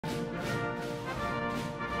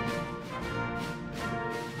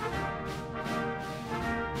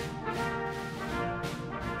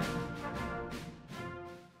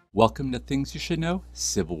Welcome to Things You Should Know,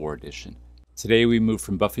 Civil War Edition. Today we move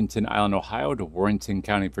from Buffington Island, Ohio to Warrenton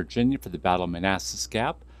County, Virginia for the Battle of Manassas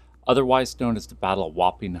Gap, otherwise known as the Battle of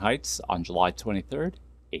Wapping Heights on July 23,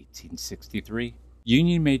 1863.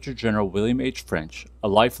 Union Major General William H. French, a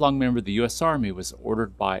lifelong member of the U.S. Army, was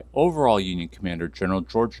ordered by overall Union Commander General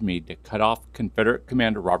George Meade to cut off Confederate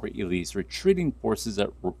Commander Robert E. Lee's retreating forces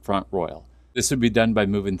at Front Royal. This would be done by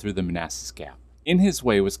moving through the Manassas Gap. In his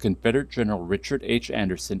way was Confederate General Richard H.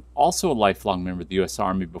 Anderson, also a lifelong member of the U.S.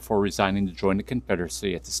 Army before resigning to join the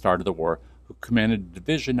Confederacy at the start of the war, who commanded a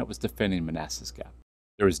division that was defending Manassas Gap.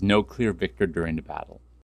 There was no clear victor during the battle.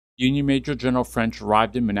 Union Major General French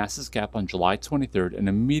arrived in Manassas Gap on July 23rd and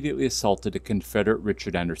immediately assaulted the Confederate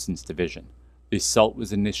Richard Anderson's division. The assault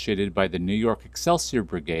was initiated by the New York Excelsior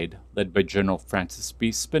Brigade, led by General Francis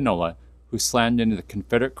B. Spinola, who slammed into the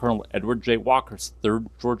Confederate Colonel Edward J. Walker's 3rd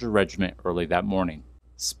Georgia Regiment early that morning.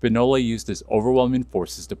 Spinola used his overwhelming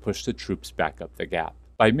forces to push the troops back up the gap.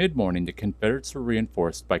 By mid-morning, the Confederates were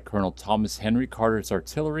reinforced by Colonel Thomas Henry Carter's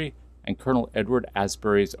artillery and Colonel Edward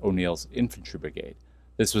Asbury O'Neill's infantry brigade.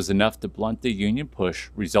 This was enough to blunt the Union push,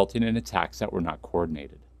 resulting in attacks that were not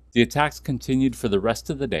coordinated. The attacks continued for the rest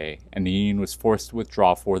of the day, and the Union was forced to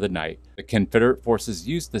withdraw for the night. The Confederate forces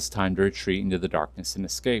used this time to retreat into the darkness and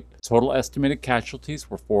escape. Total estimated casualties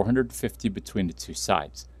were 450 between the two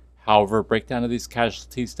sides. However, a breakdown of these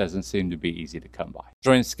casualties doesn't seem to be easy to come by.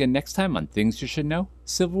 Join us again next time on Things You Should Know,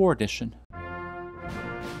 Civil War Edition.